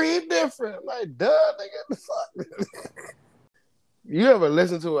 I agree different. I'm like, duh, nigga, the fuck? You ever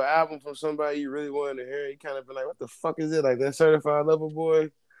listen to an album from somebody you really wanted to hear? You kind of been like, what the fuck is it? Like that Certified Lover Boy?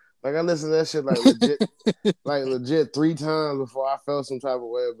 Like I listened to that shit legit 3 times before I felt some type of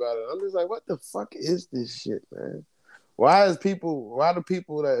way about it. I'm just like, what the fuck is this shit, man? Why do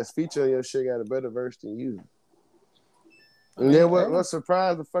people that is featured on your shit got a better verse than you? And then what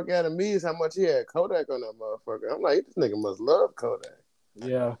surprised the fuck out of me is how much he had Kodak on that motherfucker. I'm like, this nigga must love Kodak.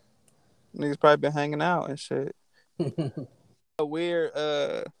 Yeah. Niggas probably been hanging out and shit. Weird,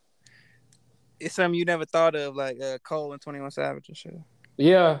 it's something you never thought of, like Cole and 21 Savage and shit.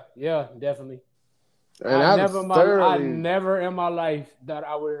 Yeah, definitely. And I never in my life thought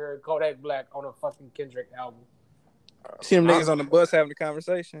I would hear Kodak Black on a fucking Kendrick album. See them niggas on the bus having a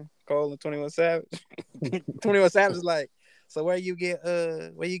conversation. Cole and 21 Savage. 21 Savage is like, so where you get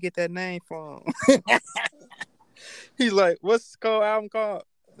that name from? He's like, what's Cole album called?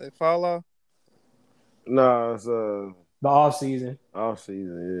 They Fall Off? No, it's The Off Season. Off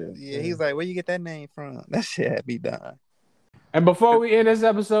Season, yeah. Yeah, he's like, where you get that name from? That shit had to be done. And before we end this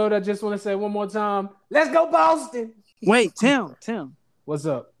episode, I just want to say one more time, let's go Boston. Wait, Tim. What's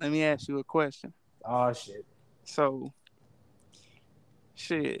up? Let me ask you a question. Oh, shit. So,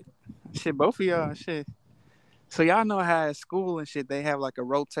 shit, both of y'all, shit. So y'all know how at school and shit they have like a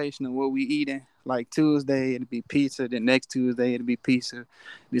rotation of what we eating. Like Tuesday it'll be pizza, then next Tuesday it'll be pizza.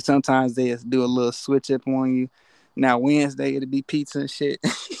 Then sometimes they just do a little switch up on you. Now Wednesday it'll be pizza and shit.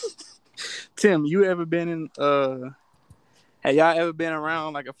 Tim, you ever been in have y'all ever been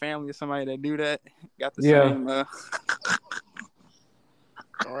around like a family or somebody that do that? Got the same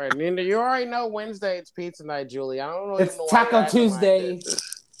All right, Linda, you already know Wednesday it's pizza night, Julie. I don't know. It's Taco Tuesday.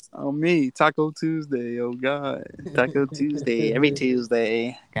 Oh, me. Taco Tuesday. Oh, God. Taco Tuesday. Every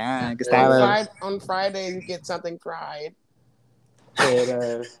Tuesday. God, Gustavo. On Friday, you get something fried.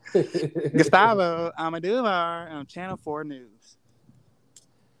 Gustavo Amadoular on Channel 4 News.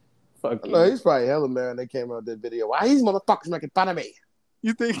 Fuck no, he's probably hella mad when they came out with that video. Why these motherfuckers making fun of me?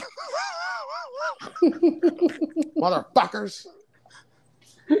 You think? Motherfuckers.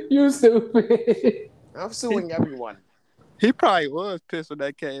 You stupid. I'm suing everyone. He probably was pissed when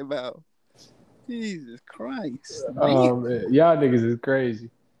that came out. Jesus Christ. Oh, man. Y'all niggas is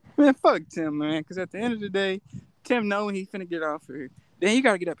crazy. Man, fuck Tim, man. Because at the end of the day, Tim know he finna get off here. Then you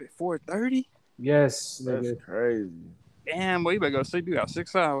got to get up at 4:30? Yes, nigga. That's crazy. Damn, boy, you better go to sleep. You got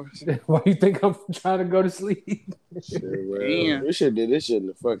 6 hours. Why you think I'm trying to go to sleep? Shit, damn. We should do this shit in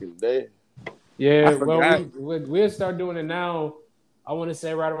the fucking day. Yeah, well, we'll start doing it now. I want to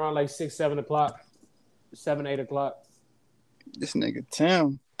say right around like 6, 7 o'clock. 7, 8 o'clock. This nigga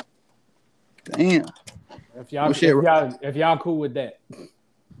Tim. Damn. If y'all cool with that.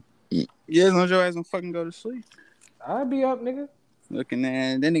 Yeah, as long as your ass don't fucking go to sleep. I'll be up, nigga. Looking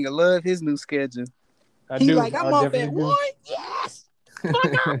at that nigga love his new schedule. He like, I'm off at 1. Yes.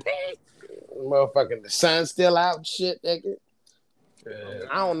 Fuck up, motherfucking the sun's still out and shit, nigga.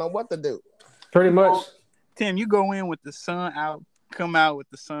 I don't know what to do. Pretty much. Tim, you go in with the sun out, come out with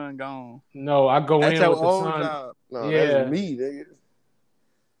the sun gone. No, I go in with the sun. Job. No, that's me, nigga.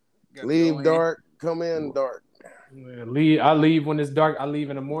 Leave dark, come in dark. I leave when it's dark. I leave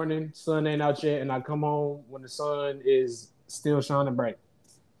in the morning. Sun ain't out yet, and I come home when the sun is still shining bright.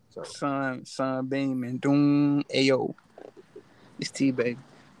 So sun beaming, doom, ayo. It's T, baby.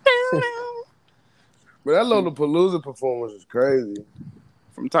 But that Lollapalooza performance is crazy.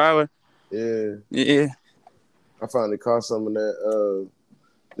 From Tyler. Yeah. I finally caught some of that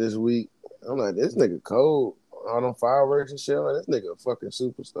this week. I'm like, this nigga cold. All them fireworks and shit. Like, this nigga a fucking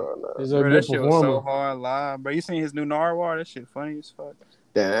superstar now. Bro, that shit was so hard live. Bro, you seen his new Narwhal? That shit funny as fuck.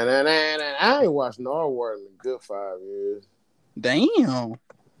 I ain't watched Narwhal in a good 5 years. Damn.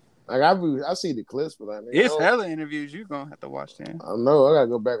 Like I see the clips, but I mean, it's hella interviews. You gonna have to watch them. I know. I gotta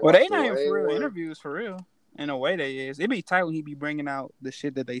go back. Well, they not even for real interviews for real. In a way, they is. It be tight when he be bringing out the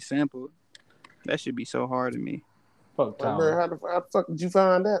shit that they sampled. That should be so hard to me. Fuck Tyler. How the fuck did you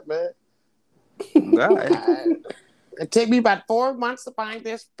find that, man? God. It took me about 4 months to find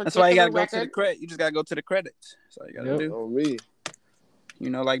this. That's why you gotta go to the credit. You just gotta go to the credits. That's all you gotta do. On me. You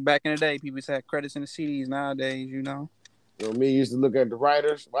know, like back in the day, people had credits in the CDs. Nowadays, you know. Me used to look at the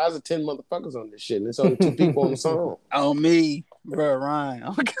writers. Why is it 10 motherfuckers on this shit? And it's only 2 people on the song. On me, bro, Ryan.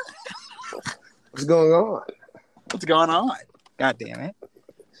 Oh, what's going on? What's going on? God damn it.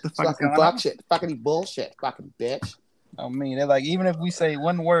 Fucking fuck shit. Fucking bullshit. Fucking bitch. Oh, me. They're like, even if we say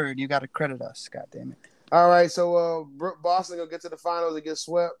one word, you got to credit us. God damn it. All right, so Boston gonna get to the finals and get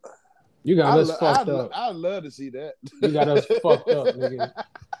swept. You got us fucked up. I'd love to see that. You got us fucked up, nigga.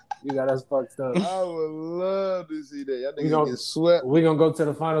 You got us fucked up. I would love to see that. Y'all niggas get swept. We're gonna go to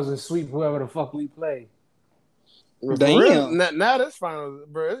the finals and sweep whoever the fuck we play. Damn. Now this finals,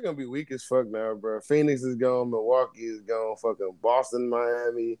 bro, it's gonna be weak as fuck now, bro. Phoenix is gone, Milwaukee is gone, fucking Boston,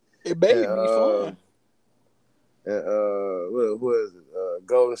 Miami. It better be fun. What is it?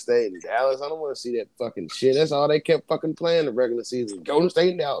 Golden State and Dallas. I don't want to see that fucking shit. That's all they kept fucking playing the regular season. Golden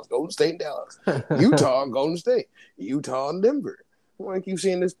State and Dallas. Golden State and Dallas. Utah and Golden State. Utah and Denver. I want to keep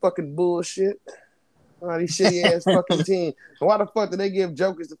seeing this fucking bullshit. All these shitty ass fucking teams. Why the fuck did they give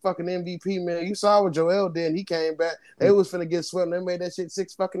Jokers the fucking MVP, man? You saw what Joel did and he came back. They was finna get swept and they made that shit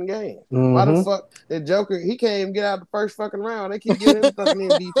 6 fucking games. Mm-hmm. Why the fuck did Joker, he can't even get out the first fucking round. They keep giving him fucking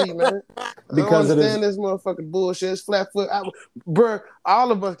MVP, man. Because I don't understand this motherfucking bullshit. It's flat foot. Bruh,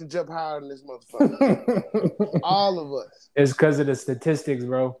 all of us can jump higher than this motherfucker. All of us. It's because of the statistics,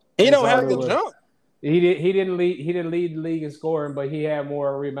 bro. He don't have to jump. He didn't lead the league in scoring, but he had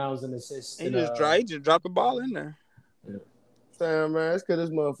more rebounds and assists. He just dropped the ball in there. Yeah. Damn, man, it's because this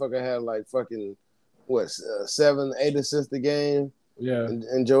motherfucker had like fucking 7, 8 assists a game. Yeah.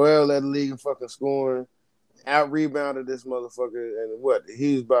 And Joel led the league in fucking scoring. Out rebounded this motherfucker, and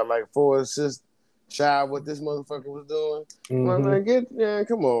he was about like 4 assists shy of what this motherfucker was doing. Mm-hmm.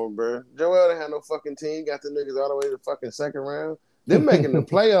 Come on, bro. Joel didn't have no fucking team. Got the niggas all the way to the fucking second round. Them making the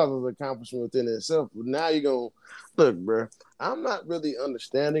playoffs is an accomplishment within itself. But now you're going to look, bro. I'm not really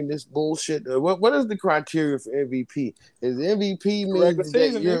understanding this bullshit. What is the criteria for MVP? Is MVP means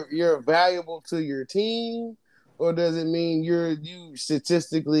that you're valuable to your team, or does it mean you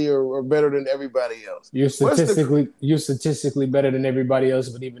statistically are better than everybody else? You're statistically better than everybody else,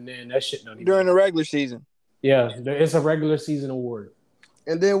 but even then, that shit don't even during the regular season. Yeah, it's a regular season award.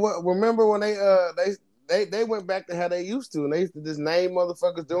 And then what? Remember when they went back to how they used to, and they used to just name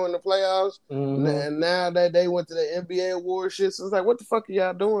motherfuckers during the playoffs, and now that they went to the NBA award shit, so it's like, what the fuck are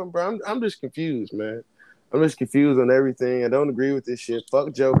y'all doing, bro? I'm just confused, man. I'm just confused on everything. I don't agree with this shit. Fuck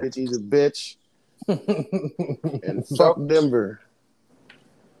Jokic, he's a bitch, and fuck Denver.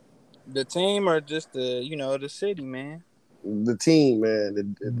 The team or just the city, man. The team, man.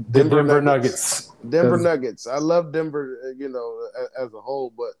 The Denver Nuggets. Denver Nuggets. I love Denver, as a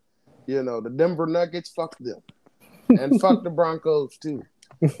whole, but the Denver Nuggets, fuck them, and fuck the Broncos too.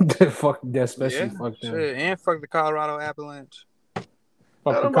 Fuck them. Shit. And fuck the Colorado Avalanche.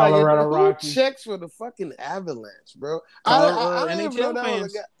 Fuck the Colorado Rockies. Who checks for the fucking Avalanche, bro? I didn't even know that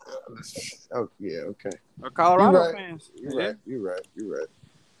was a guy. Oh yeah, okay. Or Colorado fans. You're right.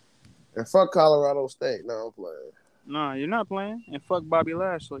 And fuck Colorado State. No, I'm playing. No, you're not playing. And fuck Bobby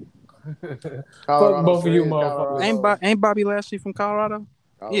Lashley. Fuck both of you motherfuckers. Ain't Bobby Lashley from Colorado?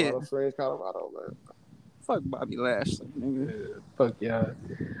 Colorado Springs, Colorado, man. Fuck Bobby Lashley, nigga. Yeah, fuck yeah.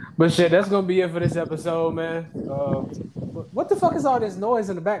 But shit, that's gonna be it for this episode, man. What the fuck is all this noise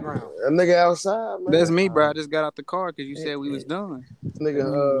in the background? That nigga outside, man. That's me, bro. I just got out the car because you said we was done. This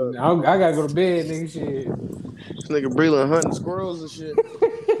nigga, I gotta go to bed, nigga. Shit. This nigga Breland hunting squirrels and shit.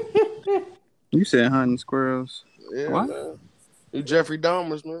 You said hunting squirrels. Yeah, what? Man. You Jeffrey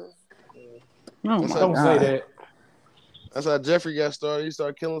Dahmers, man. No, don't say that. That's how Jeffrey got started. He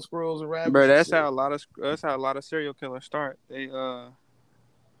started killing squirrels and rabbits. Bro, that's how a lot of serial killers start. They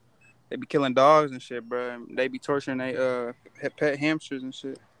be killing dogs and shit, bro. And they be torturing they pet hamsters and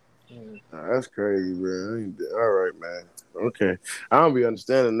shit. That's crazy, bro. All right, man. Okay, I don't be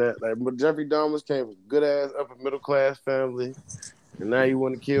understanding that. But Jeffrey Dahmer came from a good ass upper middle class family, and now you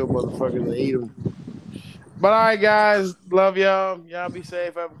want to kill motherfuckers and eat them. But all right, guys, love y'all. Y'all be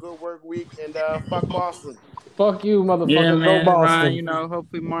safe. Have a good work week, and fuck Boston. Fuck you, motherfucker. Yeah, man, go Boston. Ryan,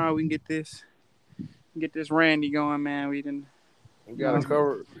 hopefully tomorrow we can get this Randy going, man. We gotta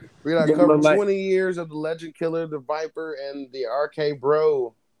cover 20 years of the Legend Killer, the Viper, and the RK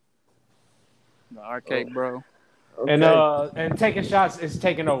Bro. The RK Bro. Okay. And taking shots is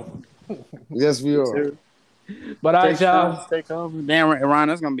taking over. Yes, we are. But all right, y'all. Take over. Damn, Ryan,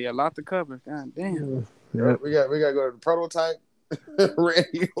 that's gonna be a lot to cover. God damn. Yeah. We got to go to the prototype.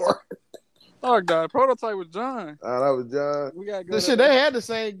 Randy Orton. Oh God, prototype was John. Oh, that was John. We gotta go. The shit they had the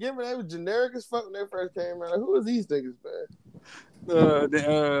same gimmick. They was generic as fuck when they first came out. Who was these niggas,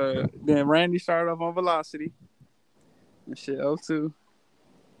 man? Then Randy started off on Velocity. And shit, 02.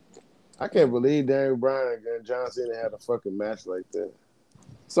 I can't believe Daniel Bryan and John Cena had a fucking match like that.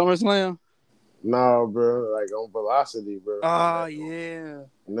 SummerSlam? No, bro. Like on Velocity, bro. Oh, yeah.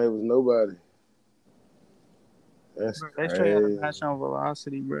 And there was nobody. That's They crazy. straight had a match on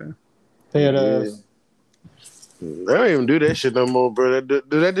Velocity, bro. They don't even do that shit no more, bro. Do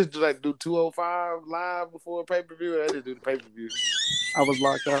they just do 205 live before pay-per-view, or they just do the pay-per-view? I was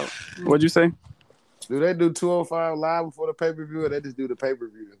locked out. What'd you say? Do they do 205 live before the pay-per-view, or they just do the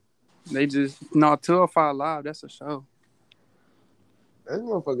pay-per-view? They just 205 live. That's a show. That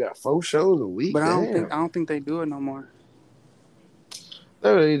motherfucker got 4 shows a week. But I don't think they do it no more.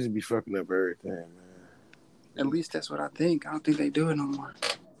 They just be fucking up everything, man. At least that's what I think. I don't think they do it no more.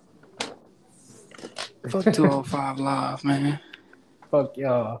 Fuck 205 live, man. Fuck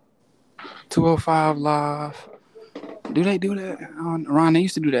y'all. 205 live. Do they do that? Ron, they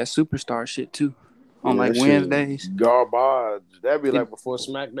used to do that superstar shit too. On like Wednesdays. Garbage. That'd be like before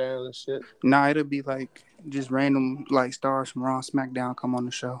SmackDown and shit. Nah, it'll be like just random like stars from Raw, SmackDown come on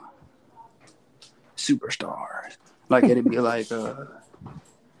the show. Superstars. Like it'd be like the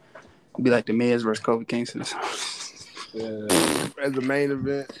Miz versus Kofi Kingston. Yeah. As the main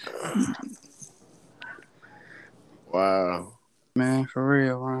event. Wow. Man, for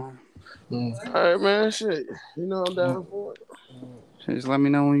real, Ron. All right, man. Shit. I'm down for it. Just let me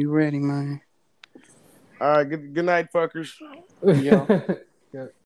know when you're ready, man. All right. Good night, fuckers. Yo.